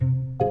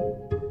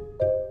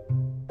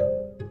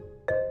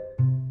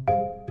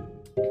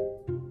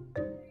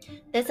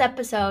This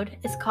episode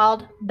is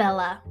called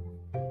Bella,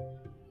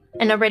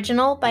 an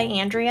original by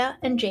Andrea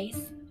and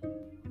Jace.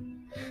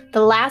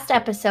 The last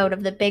episode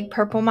of The Big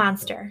Purple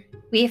Monster,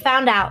 we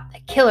found out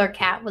that Killer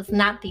Cat was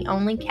not the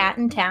only cat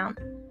in town.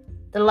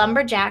 The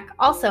lumberjack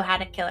also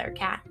had a killer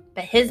cat,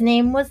 but his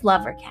name was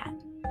Lover Cat.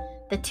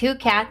 The two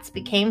cats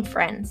became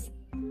friends.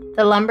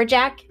 The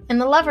lumberjack and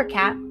the lover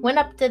cat went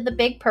up to the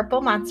Big Purple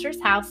Monster's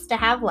house to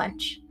have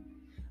lunch.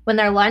 When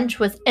their lunch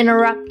was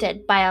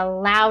interrupted by a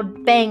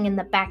loud bang in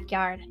the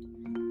backyard,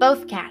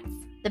 both cats,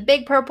 the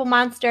Big Purple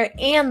Monster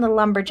and the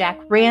lumberjack,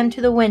 ran to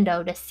the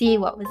window to see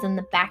what was in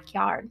the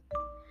backyard.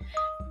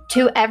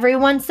 To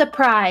everyone's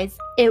surprise,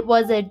 it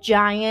was a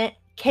giant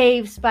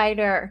cave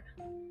spider.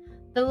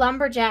 The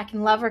lumberjack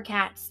and lover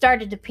cat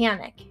started to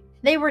panic.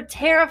 They were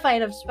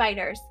terrified of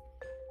spiders.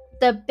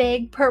 The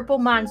Big Purple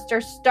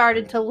Monster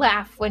started to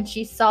laugh when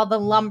she saw the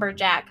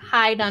lumberjack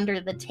hide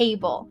under the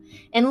table,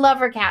 and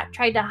Lover Cat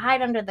tried to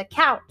hide under the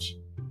couch.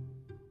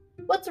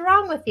 "What's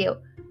wrong with you?"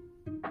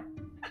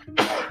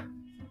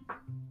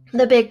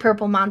 The Big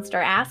Purple Monster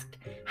asked.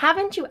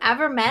 "Haven't you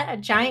ever met a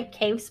giant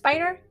cave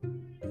spider?"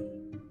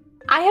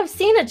 "I have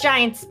seen a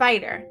giant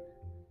spider,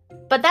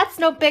 but that's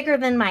no bigger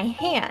than my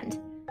hand."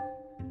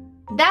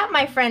 "That,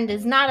 my friend,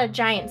 is not a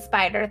giant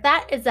spider.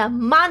 That is a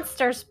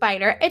monster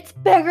spider. It's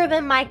bigger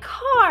than my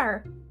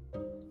car."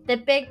 The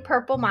Big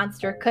Purple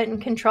Monster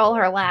couldn't control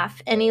her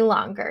laugh any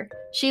longer.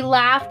 She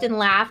laughed and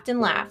laughed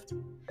and laughed.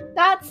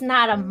 "That's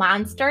not a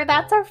monster.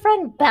 That's our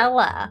friend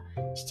Bella.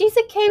 She's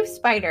a cave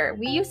spider.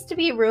 We used to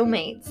be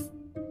roommates.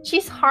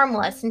 She's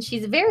harmless and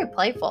she's very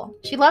playful.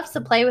 She loves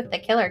to play with the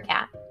killer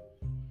cat."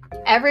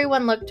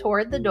 Everyone looked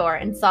toward the door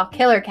and saw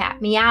Killer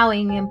Cat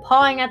meowing and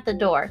pawing at the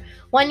door,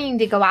 wanting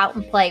to go out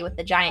and play with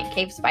the giant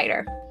cave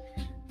spider.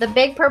 The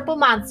Big Purple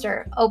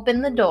Monster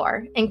opened the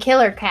door, and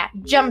Killer Cat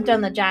jumped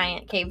on the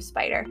giant cave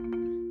spider.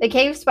 The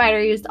cave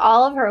spider used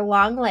all of her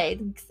long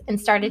legs and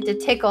started to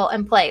tickle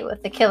and play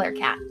with the Killer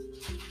Cat.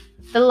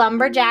 The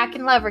lumberjack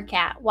and lover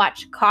cat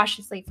watched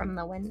cautiously from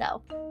the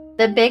window.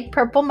 The Big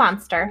Purple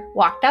Monster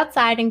walked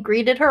outside and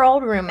greeted her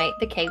old roommate,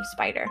 the cave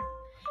spider.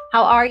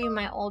 "How are you,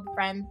 my old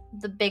friend?"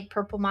 the Big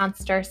Purple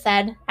Monster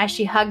said as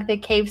she hugged the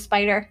cave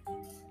spider.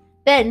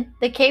 Then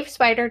the cave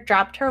spider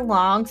dropped her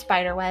long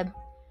spider web.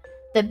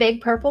 The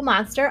Big Purple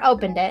Monster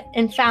opened it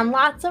and found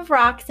lots of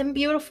rocks and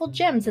beautiful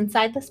gems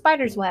inside the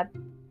spider's web.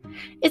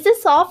 "Is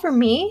this all for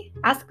me?"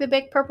 asked the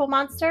Big Purple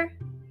Monster.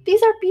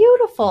 "These are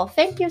beautiful.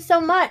 Thank you so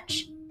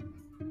much."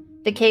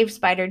 The cave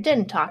spider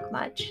didn't talk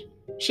much.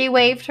 She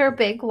waved her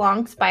big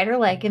long spider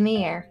leg in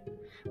the air,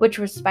 which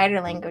was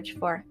spider language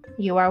for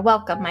 "You are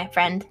welcome, my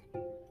friend."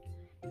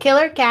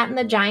 Killer Cat and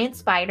the giant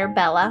spider,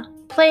 Bella,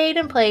 played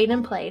and played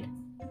and played.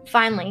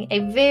 Finally, a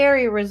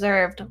very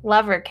reserved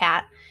lover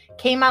cat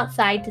came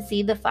outside to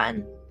see the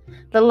fun.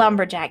 The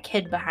lumberjack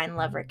hid behind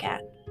Lover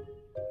Cat.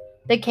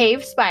 The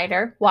cave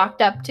spider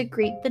walked up to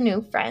greet the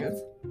new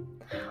friends.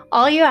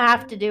 "All you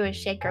have to do is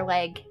shake her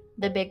leg,"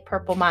 the Big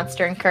Purple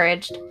Monster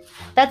encouraged.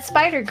 "That's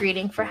spider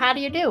greeting for how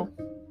do you do."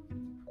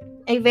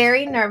 A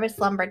very nervous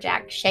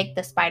lumberjack shook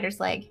the spider's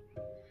leg.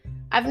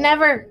 "I've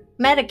never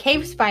met a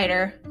cave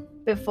spider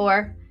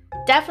before.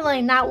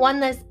 Definitely not one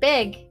this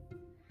big.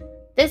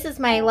 This is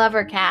my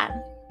lover cat.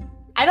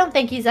 I don't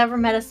think he's ever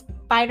met a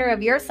spider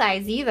of your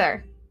size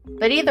either.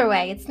 But either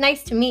way, it's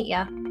nice to meet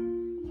ya."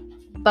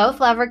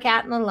 Both Lover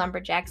Cat and the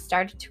lumberjack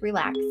started to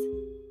relax.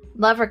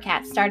 Lover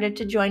Cat started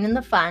to join in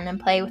the fun and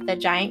play with the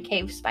giant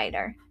cave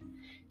spider.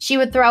 She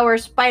would throw her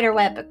spider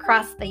web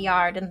across the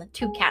yard and the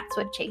two cats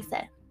would chase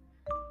it.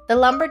 The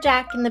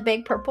lumberjack and the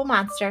Big Purple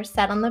Monster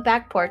sat on the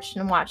back porch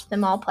and watched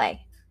them all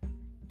play.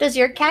 "Does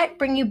your cat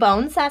bring you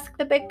bones?" asked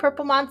the Big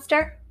Purple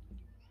Monster.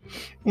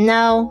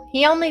 "No,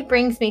 he only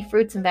brings me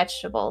fruits and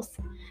vegetables,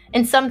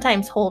 and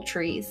sometimes whole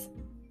trees."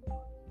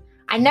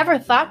 "I never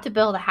thought to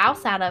build a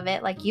house out of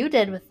it like you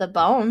did with the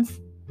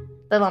bones,"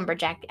 the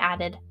lumberjack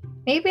added.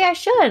 "Maybe I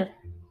should."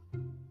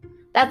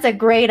 "That's a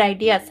great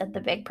idea," said the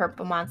Big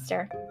Purple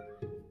Monster.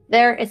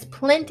 "There is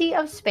plenty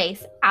of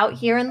space out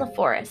here in the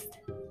forest.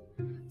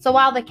 So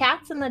while the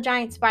cats and the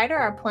giant spider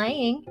are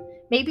playing,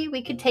 maybe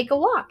we could take a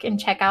walk and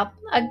check out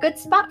a good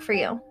spot for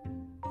you."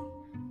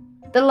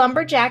 The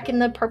lumberjack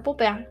and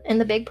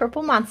the Big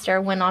Purple Monster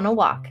went on a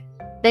walk.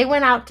 They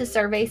went out to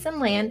survey some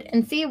land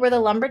and see where the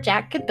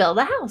lumberjack could build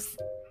a house.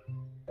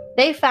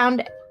 They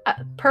found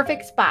a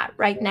perfect spot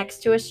right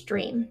next to a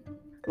stream.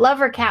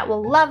 "Lover Cat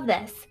will love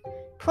this.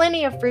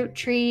 Plenty of fruit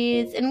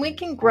trees, and we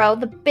can grow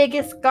the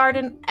biggest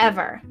garden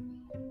ever,"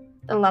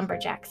 the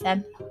lumberjack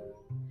said.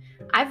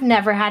 "I've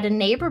never had a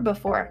neighbor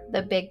before,"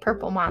 the Big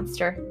Purple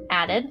Monster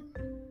added.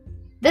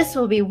 "This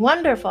will be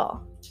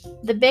wonderful."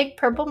 The Big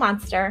Purple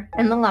Monster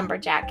and the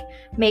lumberjack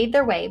made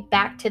their way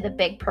back to the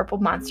Big Purple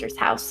Monster's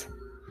house.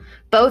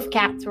 Both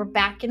cats were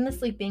back in the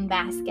sleeping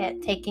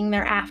basket, taking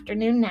their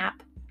afternoon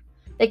nap.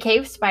 The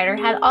cave spider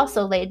had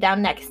also laid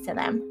down next to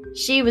them.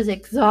 She was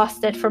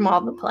exhausted from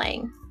all the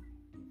playing.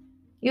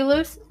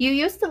 You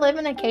used to live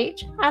in a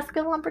cage?" asked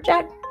the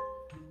lumberjack.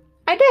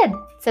 "I did,"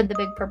 said the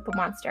Big Purple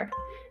Monster.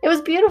 "It was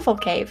a beautiful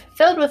cave,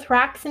 filled with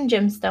rocks and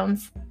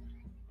gemstones."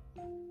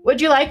 Would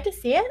you like to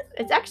see it?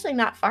 It's actually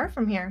not far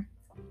from here.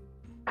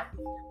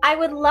 I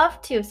would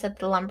love to, said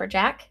the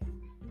lumberjack.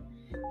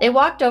 They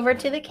walked over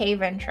to the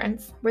cave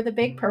entrance where the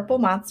big purple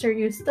monster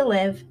used to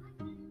live.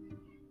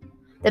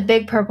 The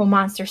big purple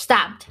monster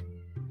stopped.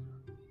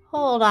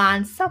 Hold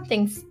on,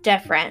 something's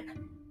different.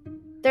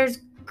 There's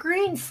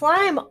green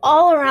slime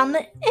all around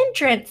the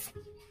entrance.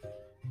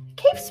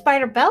 Cave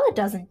spider Bella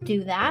doesn't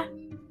do that.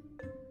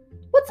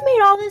 What's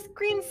made all this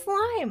green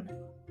slime?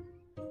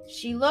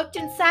 She looked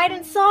inside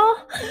and saw.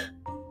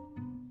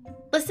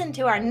 Listen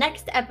to our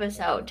next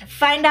episode to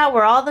find out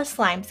where all the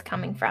slime's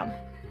coming from.